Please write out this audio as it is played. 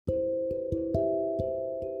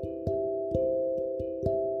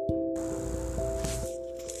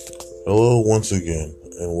Hello once again,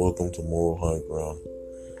 and welcome to Moral High Ground.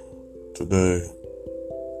 Today,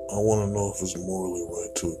 I want to know if it's morally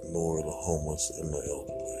right to ignore the homeless and the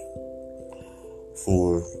elderly.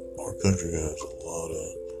 For our country has a lot of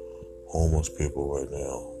homeless people right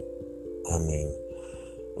now. I mean,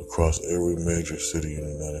 across every major city in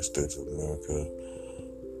the United States of America,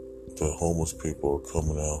 the homeless people are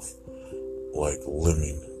coming out like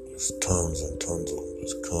lemming. There's tons and tons of them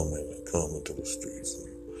just coming to the streets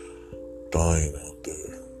and dying out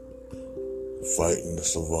there, fighting to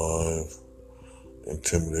survive,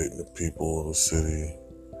 intimidating the people of the city,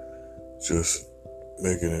 just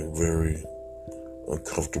making it very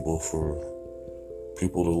uncomfortable for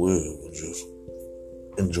people to live and just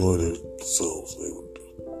enjoy themselves.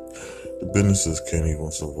 The businesses can't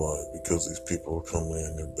even survive because these people are coming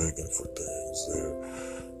in, they're begging for things,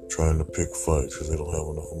 they're trying to pick fights because they don't have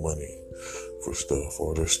enough money for stuff,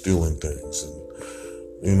 or they're stealing things.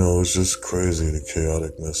 And it's just crazy, the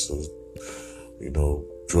chaoticness of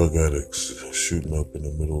drug addicts shooting up in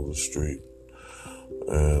the middle of the street.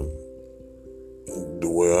 And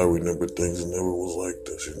the way I remember things, it never was like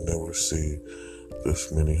this. You never see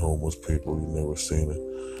this many homeless people. You never seen it.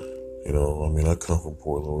 I come from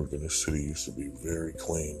Portland, Oregon. This city used to be very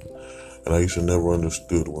clean. And I used to never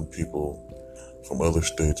understood when people from other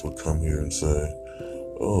states would come here and say,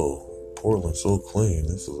 "Oh, Portland's so clean.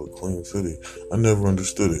 This is a clean city." I never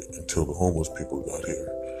understood it until the homeless people got here.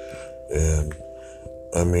 And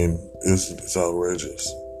it's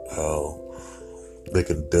outrageous how they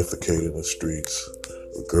can defecate in the streets,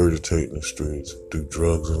 regurgitate in the streets, do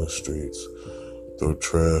drugs in the streets, throw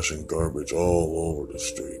trash and garbage all over the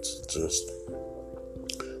streets. Just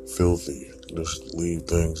filthy. Just leave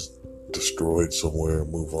things destroyed somewhere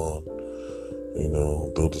and move on.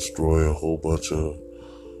 They'll destroy a whole bunch of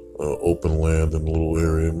open land in a little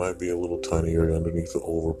area. It might be a little tiny area underneath the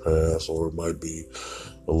overpass, or it might be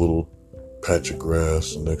a little patch of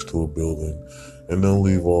grass next to a building, and they'll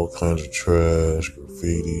leave all kinds of trash,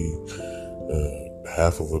 graffiti,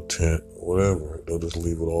 half of a tent, whatever. They'll just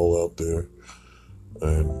leave it all out there,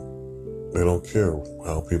 and they don't care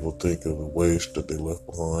how people think of the waste that they left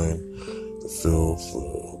behind, the filth,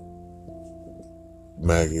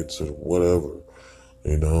 maggots, or whatever,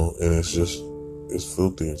 and it's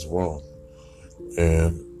filthy, it's wrong.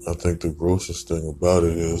 And I think the grossest thing about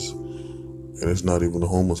it is, and it's not even the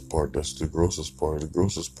homeless part that's the grossest part. The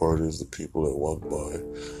grossest part is the people that walk by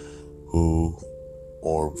who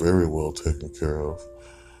are very well taken care of,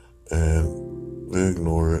 and they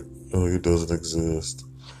ignore it. It doesn't exist.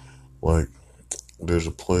 Like, there's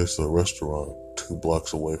a restaurant 2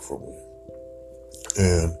 blocks away from me,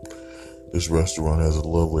 and this restaurant has a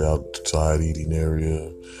lovely outside eating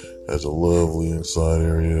area, has a lovely inside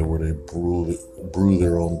area where they brew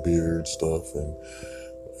their own beer and stuff, and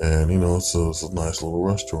it's a nice little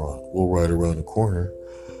restaurant. Well, right around the corner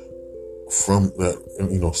from that,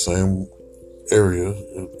 same area,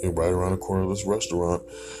 right around the corner of this restaurant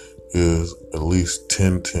is at least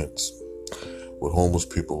 10 tents with homeless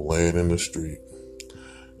people laying in the street,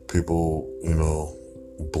 people,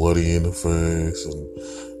 bloody in the face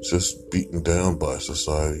and just beaten down by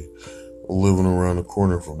society, living around the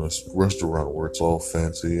corner from this restaurant where it's all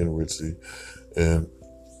fancy and ritzy, and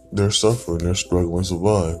they're suffering, they're struggling to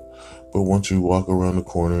survive. But once you walk around the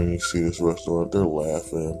corner and you see this restaurant, they're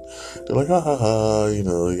laughing. They're like, ha ha ha, you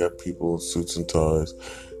got people in suits and ties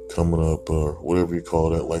coming up, or whatever you call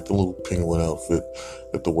that, like the little penguin outfit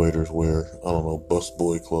that the waiters wear. I don't know,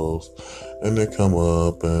 busboy clothes. And they come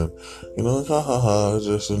up and, like, ha ha ha,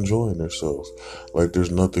 just enjoying themselves. Like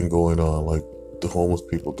there's nothing going on. Like the homeless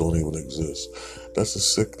people don't even exist. That's a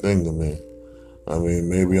sick thing to me.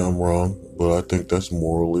 Maybe I'm wrong, but I think that's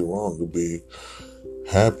morally wrong to be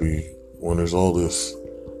happy when there's all this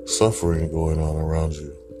suffering going on around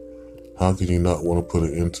you. How can you not want to put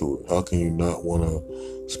an end to it? How can you not want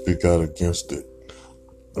to speak out against it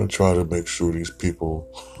and try to make sure these people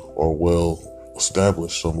are well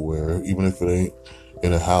established somewhere, even if it ain't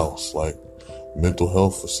in a house, like mental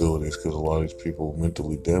health facilities, because a lot of these people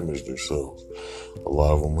mentally damage themselves. A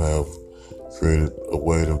lot of them have created a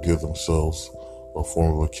way to give themselves a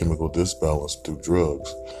form of a chemical disbalance through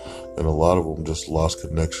drugs. And a lot of them just lost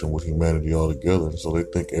connection with humanity altogether. And so they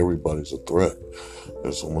think everybody's a threat.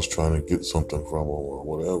 That someone's trying to get something from them or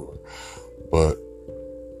whatever. But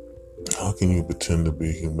how can you pretend to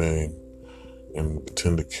be humane and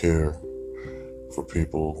pretend to care for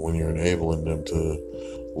people when you're enabling them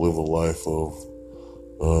to live a life of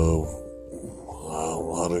I don't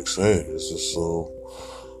know how to say it. It's just so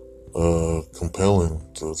compelling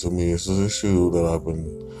to me. It's an issue that I've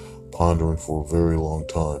been pondering for a very long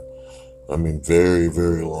time. I mean, very,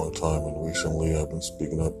 very long time. And recently I've been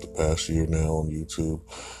speaking up the past year now on YouTube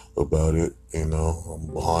about it.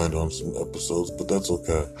 I'm behind on some episodes, but that's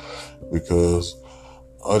okay because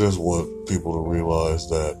I just want people to realize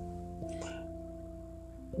that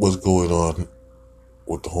what's going on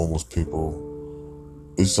with the homeless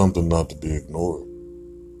people is something not to be ignored.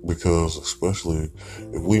 Because especially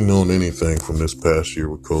if we known anything from this past year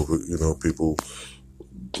with COVID, people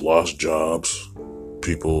lost jobs,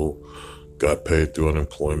 people got paid through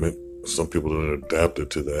unemployment. Some people didn't adapted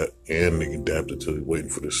to that, and they adapted to waiting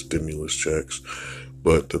for the stimulus checks.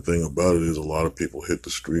 But the thing about it is a lot of people hit the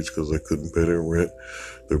streets because they couldn't pay their rent.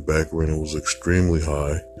 Their back rent was extremely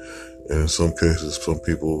high. And in some cases, some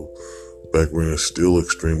people back rent is still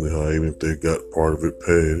extremely high, even if they got part of it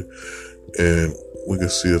paid. And we could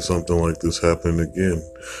see something like this happening again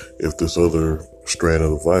if this other strand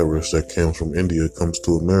of the virus that came from India comes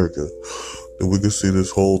to America. Then we could see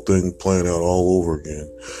this whole thing playing out all over again.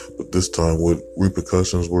 But this time with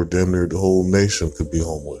repercussions where damn near the whole nation could be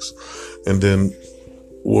homeless. And then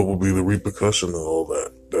what will be the repercussion of all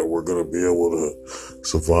that? That we're going to be able to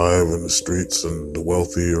survive in the streets and the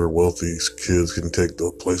wealthy kids can take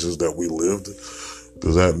the places that we lived.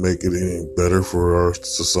 Does that make it any better for our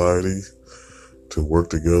society to work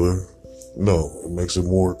together? No, it makes it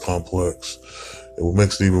more complex. And what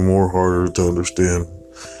makes it even more harder to understand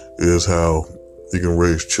is how you can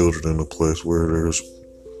raise children in a place where there's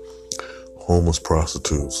homeless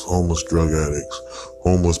prostitutes, homeless drug addicts,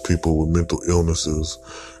 homeless people with mental illnesses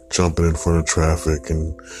jumping in front of traffic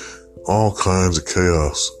and all kinds of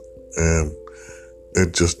chaos. And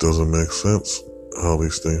it just doesn't make sense how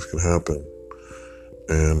these things can happen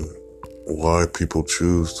and why people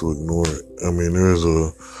choose to ignore it. I mean, there's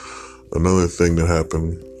another thing that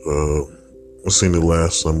happened. I seen it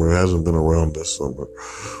last summer. It hasn't been around this summer.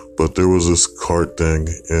 But there was this cart thing,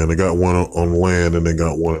 and they got one on land and they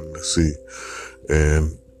got one in the sea.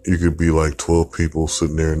 And you could be like 12 people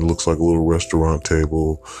sitting there, and it looks like a little restaurant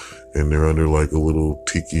table, and they're under like a little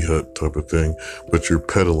tiki hut type of thing. But you're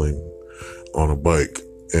pedaling on a bike,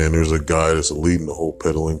 and there's a guy that's leading the whole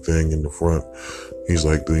pedaling thing in the front. He's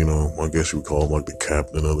like I guess you would call him like the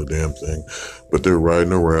captain of the damn thing. But they're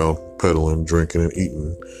riding around, pedaling, drinking, and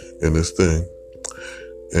eating in this thing.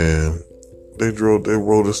 And they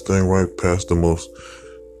rode this thing right past the most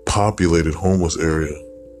populated homeless area.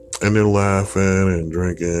 And they're laughing and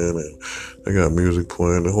drinking and they got music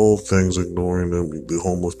playing. The whole thing's ignoring them, the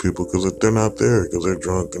homeless people, because they're not there because they're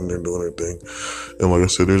drunk and they're doing their thing. And like I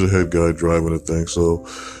said, there's a head guy driving the thing. So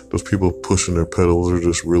those people pushing their pedals are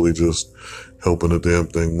just really just helping the damn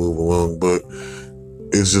thing move along. But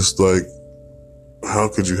it's just like, how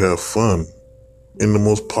could you have fun in the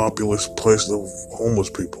most populous place of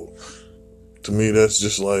homeless people? To me, that's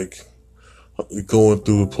just like going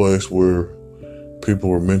through a place where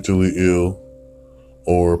people are mentally ill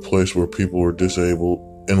or a place where people are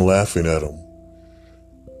disabled and laughing at them.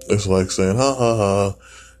 It's like saying, ha ha ha,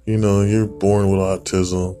 you're born with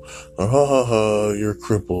autism, or ha ha ha, you're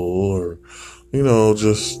crippled, or,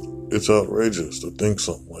 just, it's outrageous to think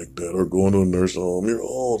something like that, or going to a nursing home, you're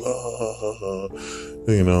old, ha ha ha ha,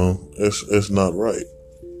 it's not right.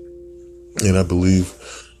 And I believe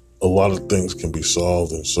a lot of things can be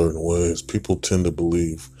solved in certain ways. People tend to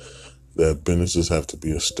believe that businesses have to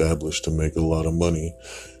be established to make a lot of money.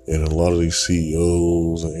 And a lot of these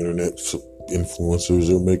CEOs and internet influencers,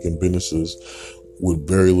 they're making businesses with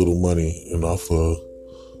very little money and off of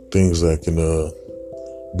things that can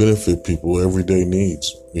benefit people, everyday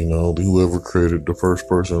needs. Whoever created the first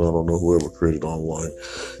person, I don't know, whoever created online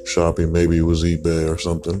shopping, maybe it was eBay or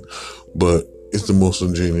something. But it's the most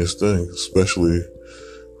ingenious thing, especially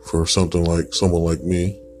for someone like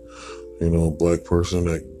me, a black person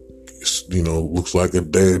that, looks like a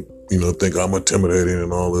dad, think I'm intimidating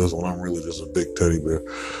and all this when I'm really just a big teddy bear,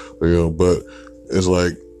 but it's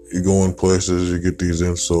like you go in places, you get these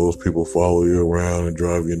insults, people follow you around and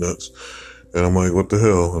drive you nuts. And I'm like, what the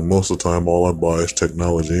hell? And most of the time, all I buy is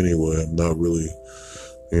technology anyway. I'm not really,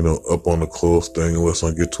 up on the clothes thing unless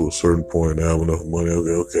I get to a certain point and I have enough money.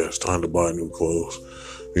 Okay, it's time to buy new clothes.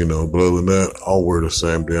 But other than that, I'll wear the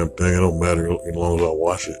same damn thing. It don't matter as long as I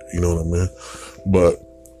wash it. You know what I mean? But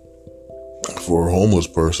for a homeless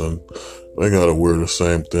person, they gotta wear the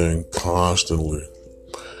same thing constantly.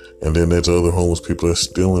 And then there's other homeless people that's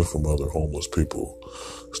stealing from other homeless people,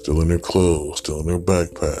 stealing their clothes, stealing their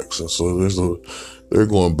backpacks. And so they're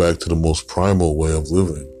going back to the most primal way of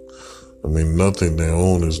living. I mean, nothing they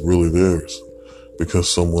own is really theirs because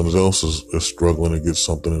someone else is struggling to get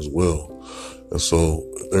something as well. And so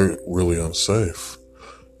they're really unsafe.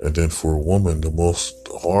 And then for a woman, the most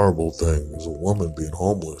horrible thing is a woman being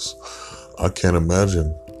homeless. I can't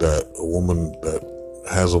imagine that a woman that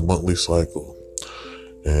has a monthly cycle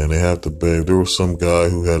and they have to beg. There was some guy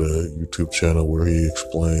who had a YouTube channel where he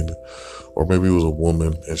explained, or maybe it was a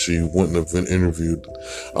woman, and she wouldn't have been interviewed.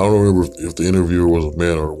 I don't remember if the interviewer was a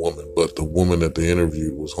man or a woman, but the woman that they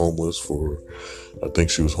interviewed was homeless for, I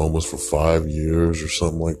think she was homeless for 5 years or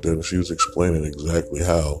something like that. And she was explaining exactly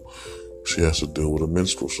how she has to deal with a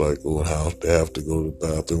menstrual cycle and how they have to go to the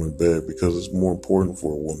bathroom in bed, because it's more important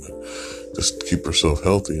for a woman just to keep herself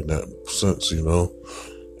healthy in that sense,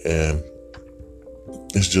 and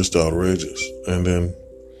it's just outrageous. And then,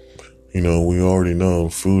 we already know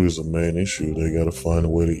food is a main issue. They got to find a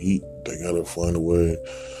way to eat. They got to find a way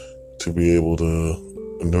to be able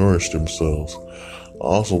to nourish themselves. I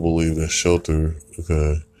also believe that shelter,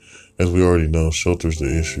 as we already know, shelter's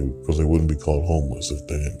the issue, because they wouldn't be called homeless if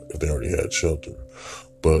they already had shelter.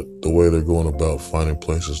 But the way they're going about finding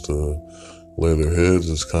places to lay their heads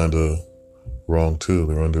is kind of wrong too.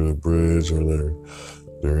 They're under the bridge, or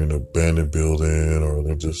they're in an abandoned building, or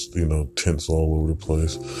they're just, tents all over the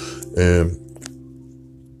place. And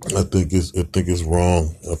I think it's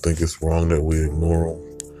wrong. I think it's wrong that we ignore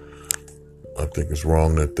them. I think it's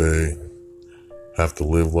wrong that they have to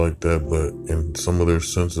live like that. But in some of their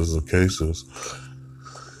senses of cases,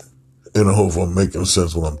 and I hope I'm making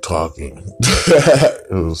sense when I'm talking.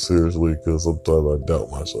 Seriously, because sometimes I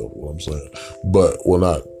doubt myself what I'm saying. But,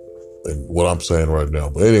 not in what I'm saying right now.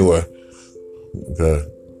 But anyway, okay.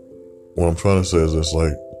 What I'm trying to say is this,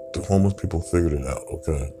 like, the homeless people figured it out,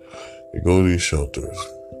 okay? You go to these shelters,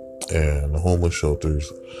 and the homeless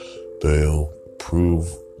shelters, they'll prove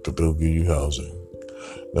that they'll give you housing.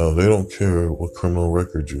 Now, they don't care what criminal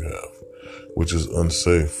record you have, which is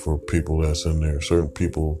unsafe for people that's in there. Certain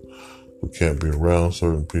people who can't be around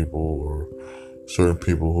certain people, or certain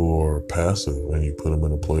people who are passive, and you put them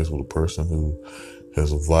in a place with a person who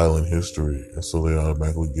has a violent history, and so they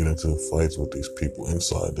automatically get into fights with these people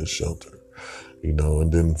inside this shelter,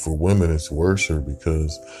 and then for women it's worse,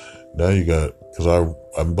 because now because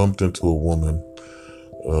I bumped into a woman,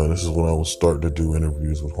 this is when I was starting to do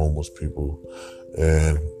interviews with homeless people,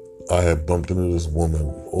 and I had bumped into this woman,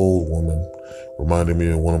 old woman, reminded me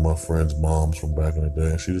of one of my friend's moms from back in the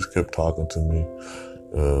day, and she just kept talking to me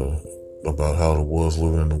about how it was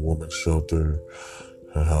living in a woman's shelter,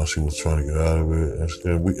 and how she was trying to get out of it.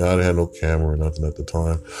 And I had no camera or nothing at the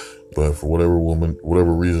time, but for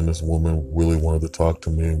whatever reason, this woman really wanted to talk to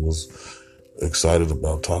me and was excited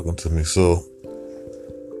about talking to me. So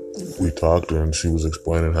we talked to her, and she was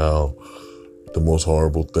explaining how the most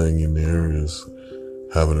horrible thing in there is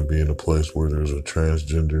having to be in a place where there's a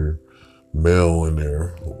transgender male in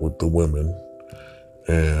there with the women,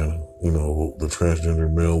 and the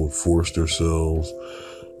transgender male would force themselves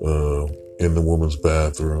in the woman's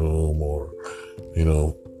bathroom, or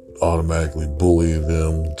automatically bully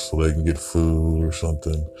them so they can get food or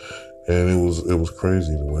something. And it was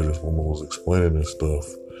crazy the way this woman was explaining this stuff.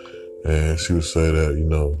 And she would say that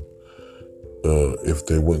if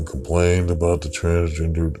they wouldn't complain about the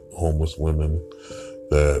transgendered homeless women,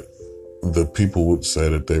 that the people would say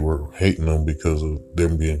that they were hating them because of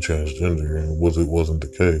them being transgender, and it wasn't the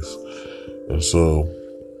case. And so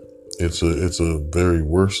it's a very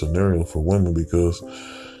worse scenario for women, because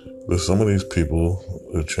some of these people,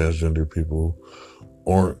 the transgender people,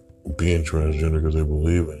 aren't being transgender because they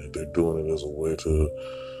believe in it. They're doing it as a way to,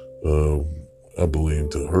 I believe,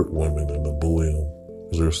 to hurt women and to bully them.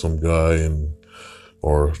 Because there's some guy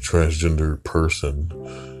or transgender person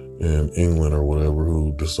in England or whatever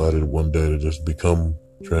who decided one day to just become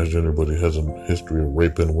transgender, but he has a history of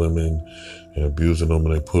raping women and abusing them,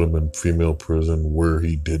 and they put him in female prison where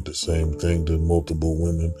he did the same thing to multiple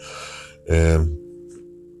women. And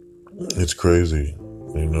it's crazy,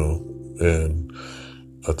 and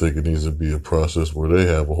I think it needs to be a process where they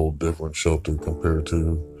have a whole different shelter compared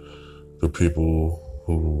to the people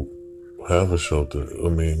who have a shelter. I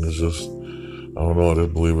mean, it's just, I don't know, I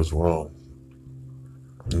just believe it's wrong,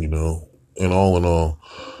 and all in all,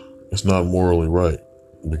 it's not morally right,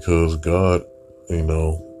 because God,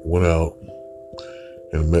 went out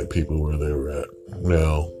and met people where they were at.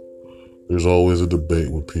 Now, there's always a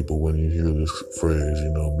debate with people when you hear this phrase,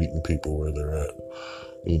 meeting people where they're at,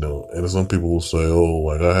 and some people will say, oh,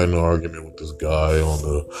 like, I had an argument with this guy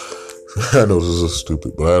I know this is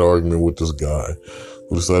stupid, but I had an argument with this guy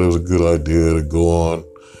who decided it was a good idea to go on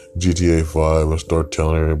GTA 5 and start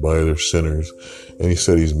telling everybody they're sinners. And he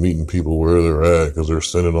said he's meeting people where they're at because they're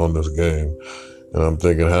sinning on this game. And I'm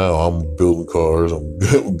thinking, how? I'm building cars,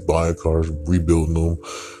 I'm buying cars, rebuilding them,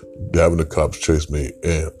 having the cops chase me,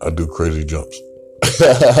 and I do crazy jumps.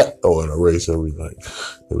 Oh, and I race everything.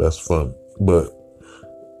 And that's fun. But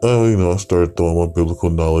I started throwing my biblical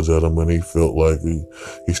knowledge at him, and he felt like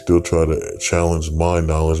he still tried to challenge my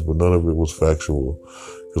knowledge, but none of it was factual,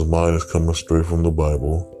 because mine is coming straight from the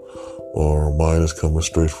Bible, or mine is coming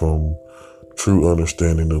straight from true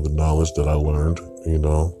understanding of the knowledge that I learned,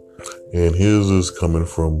 and his is coming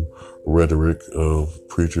from rhetoric of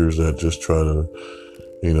preachers that just try to,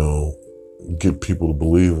 get people to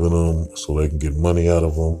believe in them so they can get money out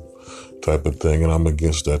of them, type of thing. And I'm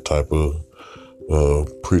against that type of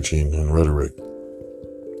preaching and rhetoric.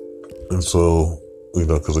 And so,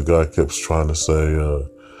 because the guy kept trying to say,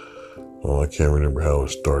 I can't remember how it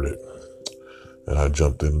started. And I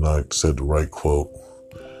jumped in and I said the right quote,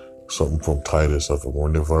 something from Titus, if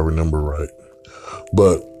I remember right.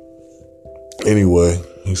 But anyway,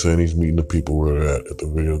 he's saying he's meeting the people where they're at the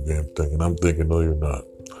video game thing. And I'm thinking, no, you're not.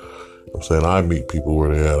 I'm saying I meet people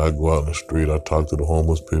where they're at. I go out in the street. I talk to the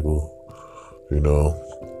homeless people, and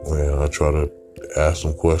I try to ask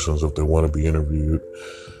them questions if they want to be interviewed.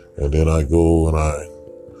 And then I go and I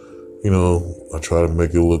try to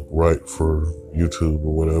make it look right for YouTube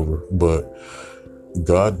or whatever. But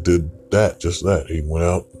God did just that. He went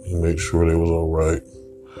out, he made sure they was all right.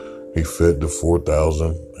 He fed the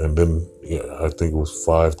 4,000, and then I think it was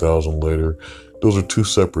 5,000 later. Those are two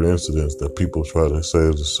separate incidents that people try to say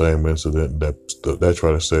is the same incident. That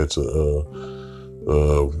try to say it's a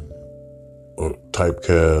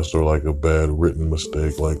typecast or like a bad written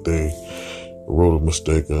mistake, like they wrote a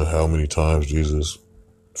mistake of how many times Jesus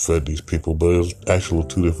fed these people, but it was actually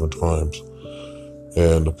 2 different times.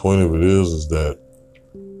 And the point of it is that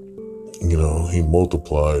he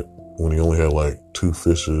multiplied when he only had like 2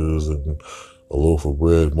 fishes and a loaf of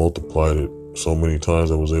bread, multiplied it so many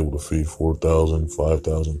times I was able to feed 4,000,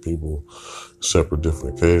 5,000 people, separate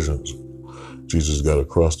different occasions. Jesus got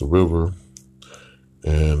across the river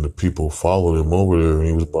and the people followed him over there, and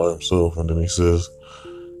he was by himself. And then he says,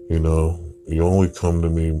 you only come to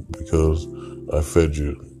me because I fed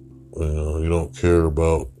you. You don't care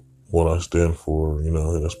about what I stand for.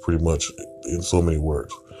 That's pretty much in so many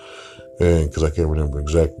words. And because I can't remember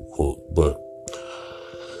exact quote,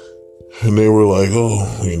 and they were like,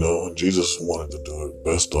 Jesus wanted to do it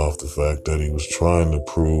based off the fact that he was trying to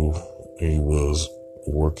prove he was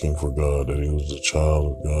working for God, that he was the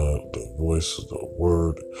child of God, the voice of the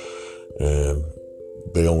word, and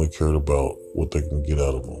they only cared about what they can get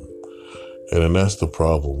out of him. And then that's the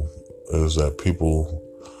problem, is that people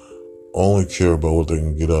only care about what they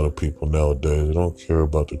can get out of people nowadays. They don't care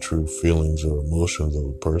about the true feelings or emotions of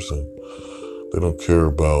a person. They don't care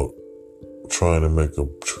about trying to make a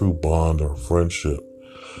true bond or friendship,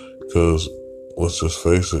 because let's just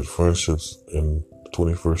face it, friendships in the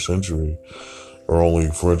 21st century are only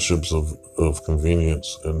friendships of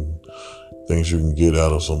convenience and things you can get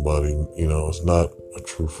out of somebody. It's not a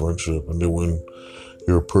true friendship. And then when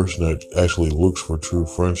you're a person that actually looks for true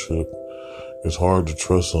friendship, it's hard to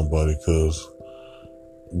trust somebody because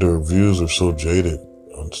their views are so jaded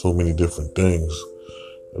on so many different things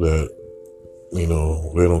that they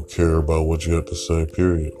don't care about what you have to say,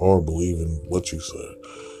 period, or believe in what you said.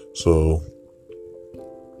 So,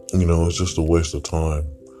 it's just a waste of time.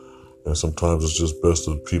 And sometimes it's just best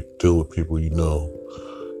to deal with people you know.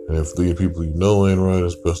 And if the people you know ain't right,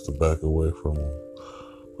 it's best to back away from them.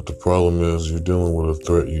 But the problem is you're dealing with a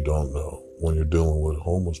threat you don't know when you're dealing with a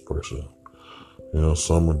homeless person.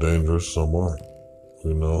 Some are dangerous, some aren't.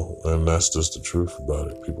 And that's just the truth about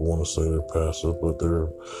it. People want to say they're passive, but they're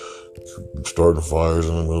starting fires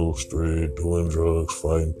in the middle of the street, doing drugs,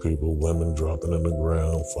 fighting people, women dropping in the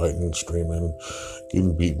ground, fighting, screaming,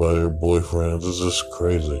 getting beat by their boyfriends. It's just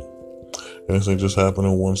crazy. And this ain't just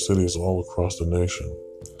happening in one city, it's all across the nation.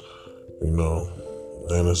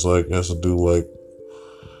 And it's like, it has to do like,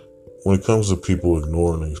 when it comes to people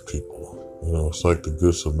ignoring these people, it's like the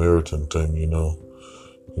Good Samaritan thing,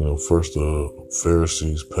 first the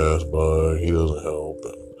Pharisees pass by, he doesn't help,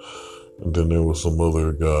 and then there was some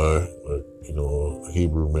other guy, like, a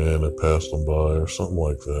Hebrew man that passed them by or something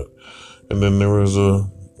like that. And then there was a,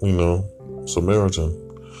 Samaritan,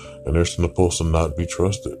 and they're supposed to not be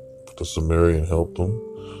trusted. But the Samaritan helped him,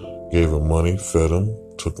 gave him money, fed him,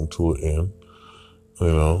 took him to an inn,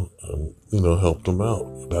 and helped him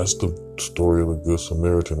out. That's the story of the Good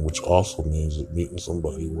Samaritan, which also means meeting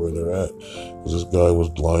somebody where they're at. Because this guy was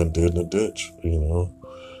lying dead in a ditch,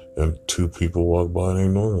 and 2 people walked by and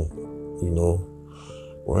ignored him.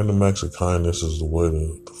 Random acts of kindness is the way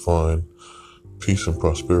to find peace and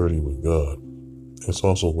prosperity with God. It's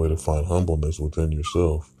also a way to find humbleness within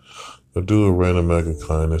yourself. But do a random act of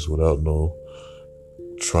kindness without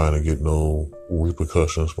trying to get no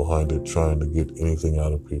repercussions behind it, trying to get anything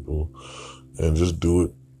out of people, and just do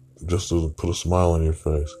it, just to put a smile on your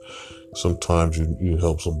face. Sometimes you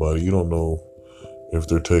help somebody. You don't know if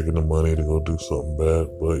they're taking the money to go do something bad,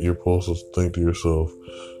 but you're supposed to think to yourself,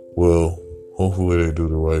 well, hopefully they do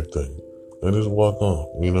the right thing. And just walk on,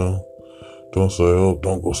 Don't say, oh,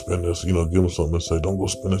 don't go spend this, give them something and say, don't go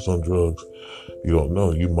spend this on drugs. You don't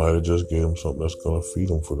know. You might have just gave them something that's going to feed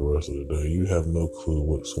them for the rest of the day. You have no clue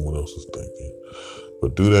what someone else is thinking.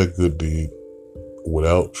 But do that good deed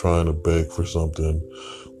without trying to beg for something,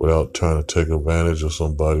 without trying to take advantage of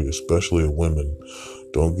somebody, especially a woman.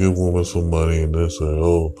 Don't give women some money and then say,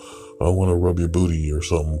 oh, I want to rub your booty or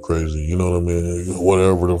something crazy. You know what I mean?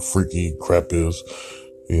 Whatever the freaky crap is,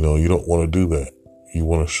 you don't want to do that. You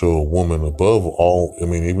want to show a woman above all. I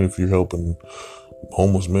mean, even if you're helping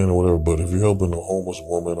homeless men or whatever, but if you're helping a homeless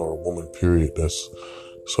woman or a woman, period, that's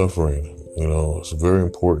suffering, it's very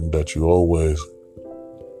important that you always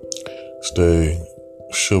stay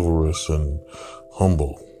chivalrous and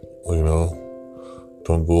humble,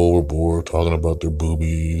 Don't go overboard talking about their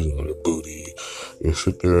boobies or their booty. You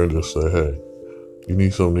sit there and just say, hey, you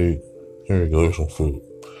need something to eat? Here you go, there's some food.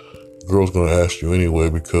 The girl's going to ask you anyway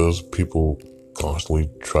because people constantly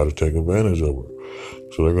try to take advantage of her.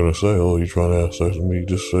 So they're going to say, oh, you trying to have sex with me? You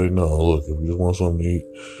just say, no, look, if you just want something to eat,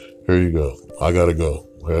 here you go. I got to go.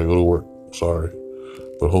 I got to go to work. Sorry.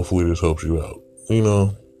 But hopefully this helps you out.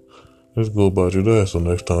 Just go about your day. So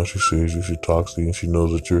next time she sees you, she talks to you, and she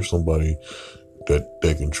knows that you're somebody that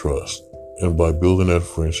they can trust. And by building that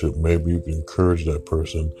friendship, maybe you can encourage that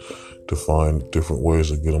person to find different ways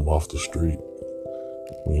to get them off the street.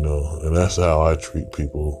 And that's how I treat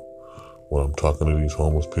people when I'm talking to these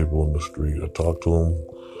homeless people in the street. I talk to them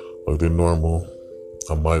like they're normal.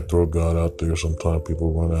 I might throw God out there. Sometimes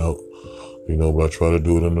people run out, but I try to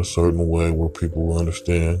do it in a certain way where people will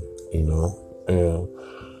understand, and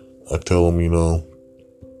I tell them,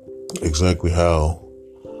 exactly how,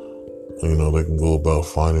 they can go about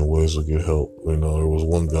finding ways to get help. There was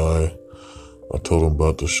one guy, I told him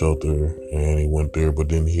about the shelter and he went there, but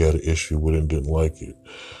then he had an issue with it and didn't like it.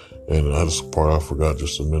 And that's the part I forgot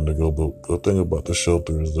just a minute ago. But the thing about the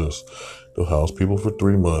shelter is this. They'll house people for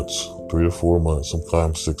 3 months, 3 to 4 months,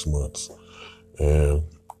 sometimes 6 months. And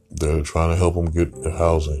they're trying to help them get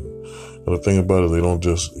housing. And the thing about it,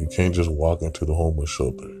 you can't just walk into the homeless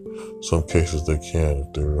shelter. Some cases they can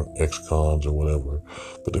if they're ex-cons or whatever.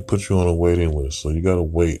 But they put you on a waiting list. So you got to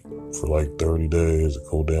wait for like 30 days to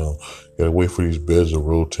go down. You got to wait for these beds to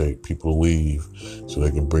rotate, people to leave so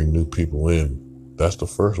they can bring new people in. That's the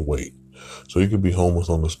first wait. So you could be homeless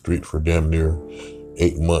on the street for damn near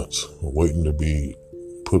 8 months waiting to be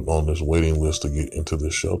put on this waiting list to get into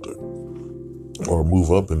this shelter or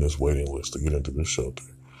move up in this waiting list to get into this shelter.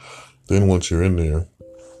 Then once you're in there,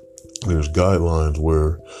 there's guidelines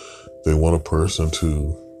where they want a person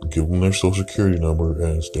to give them their social security number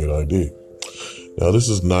and state ID. Now, this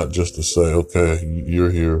is not just to say, okay, you're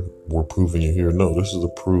here, we're proving you're here. No, this is to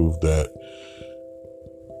prove that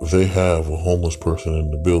they have a homeless person in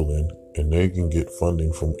the building and they can get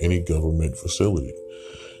funding from any government facility.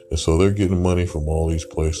 And so they're getting money from all these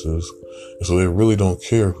places. And so they really don't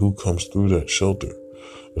care who comes through that shelter.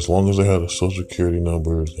 As long as they have a social security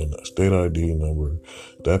number and a state ID number,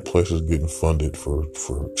 that place is getting funded for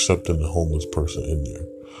accepting the homeless person in there.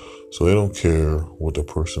 So they don't care what the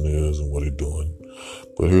person is and what they're doing.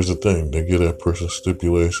 But here's the thing. They give that person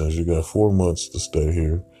stipulations. You got 4 months to stay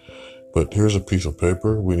here. But here's a piece of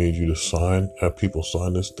paper. We need you to have people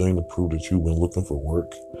sign this thing to prove that you've been looking for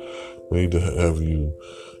work. We need to have you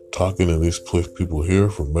talking to these people here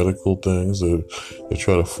for medical things. They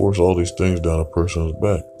try to force all these things down a person's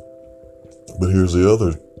back. But here's the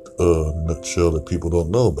other nutshell that people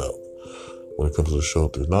don't know about when it comes to the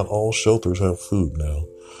shelters. Not all shelters have food now.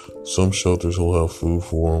 Some shelters will have food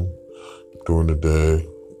for them during the day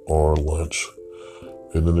or lunch.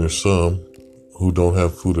 And then there's some who don't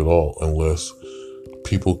have food at all unless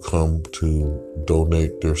people come to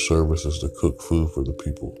donate their services to cook food for the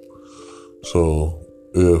people. So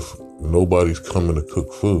if nobody's coming to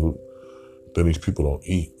cook food, then these people don't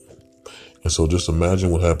eat. And so just imagine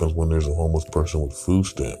what happens when there's a homeless person with food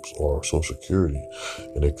stamps or Social Security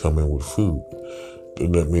and they come in with food.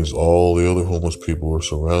 Then that means all the other homeless people are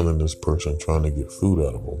surrounding this person trying to get food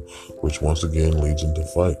out of them, which once again leads into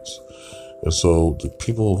fights. And so the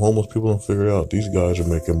homeless people don't figure out these guys are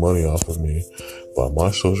making money off of me by my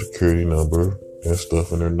Social Security number and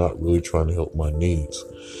stuff, and they're not really trying to help my needs.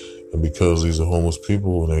 And because these are homeless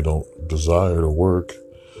people and they don't desire to work,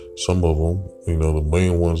 some of them, the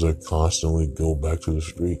main ones that constantly go back to the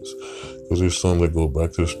streets. Because there's some that go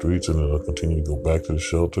back to the streets and then they'll continue to go back to the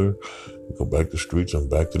shelter, go back to the streets and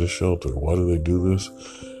back to the shelter. Why do they do this?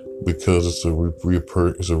 because it's a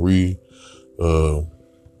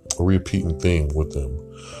repeating thing with them.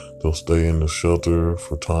 They'll stay in the shelter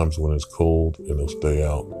for times when it's cold, and they'll stay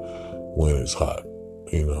out when it's hot,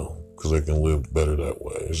 because they can live better that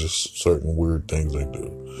way. It's just certain weird things they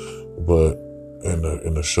do. But in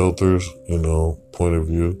the shelters, point of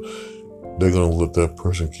view, they're going to let that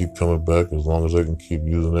person keep coming back as long as they can keep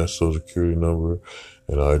using that social security number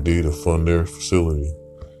and ID to fund their facility.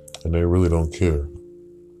 And they really don't care.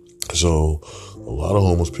 So a lot of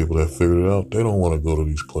homeless people that figured it out, they don't want to go to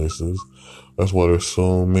these places. That's why there's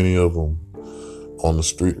so many of them on the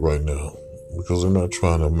street right now, because they're not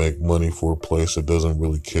trying to make money for a place that doesn't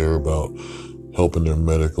really care about helping their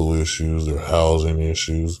medical issues, their housing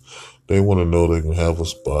issues. They want to know they can have a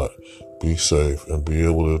spot, be safe, and be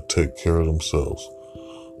able to take care of themselves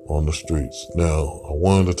on the streets. Now, I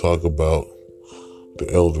wanted to talk about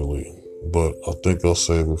the elderly, but I think I'll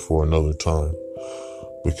save it for another time,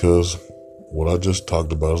 because what I just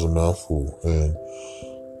talked about is a mouthful, and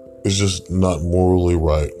it's just not morally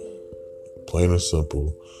right, plain and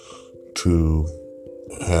simple, to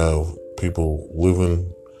have people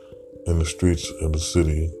living in the streets of the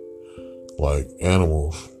city like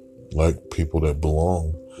animals, like people that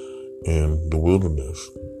belong in the wilderness,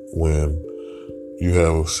 when you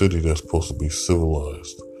have a city that's supposed to be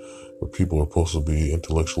civilized, where people are supposed to be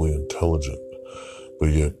intellectually intelligent, but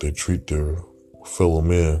yet they treat their fellow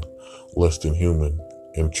men less than human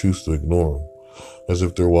and choose to ignore them as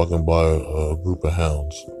if they're walking by a group of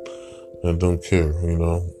hounds and don't care,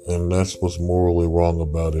 and that's what's morally wrong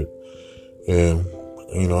about it. And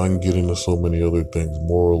I can get into so many other things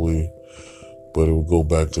morally, but it would go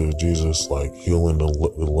back to Jesus, like healing the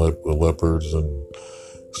leopards and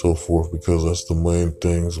so forth, because that's the main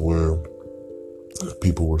things where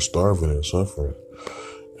people were starving and suffering.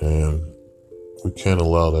 And we can't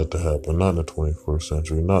allow that to happen, not in the 21st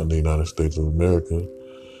century, not in the United States of America.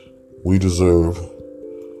 We deserve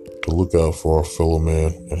to look out for our fellow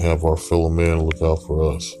man and have our fellow man look out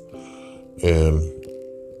for us. And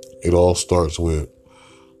it all starts with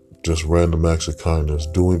just random acts of kindness,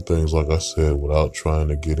 doing things, like I said, without trying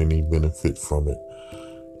to get any benefit from it.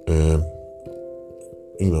 And,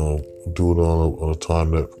 do it on a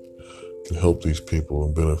time that can help these people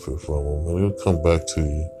and benefit from them. And it'll come back to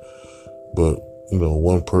you. But,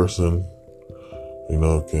 one person,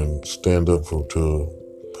 can stand up to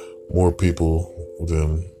more people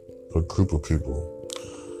than a group of people.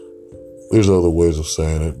 There's other ways of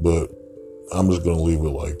saying it, but I'm just going to leave it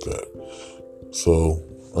like that. So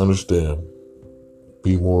understand,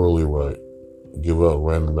 be morally right, give out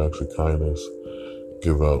random acts of kindness,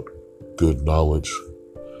 give out good knowledge,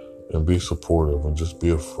 and be supportive, and just be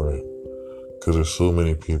a friend. Because there's so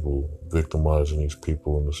many people victimizing these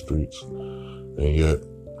people in the streets, and yet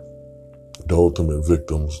the ultimate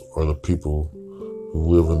victims are the people who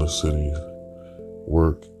live in the cities,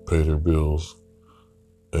 work, pay their bills,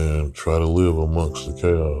 and try to live amongst the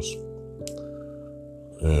chaos.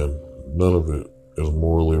 And none of it is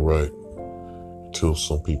morally right until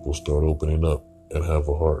some people start opening up and have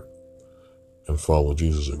a heart and follow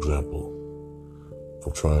Jesus' example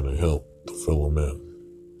of trying to help the fellow man.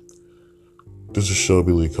 This is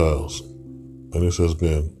Shelby Lee Kyles, and this has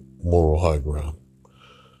been Moral High Ground.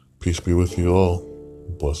 Peace be with you all.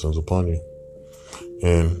 Blessings upon you.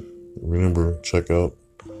 And remember, check out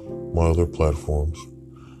my other platforms,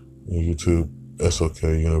 YouTube, SOK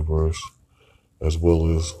Universe, as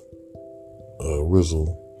well as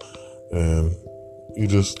Rizzle. And you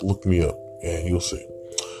just look me up and you'll see.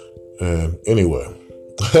 And anyway,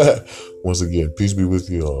 once again, peace be with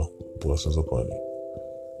you all. Blessings upon you.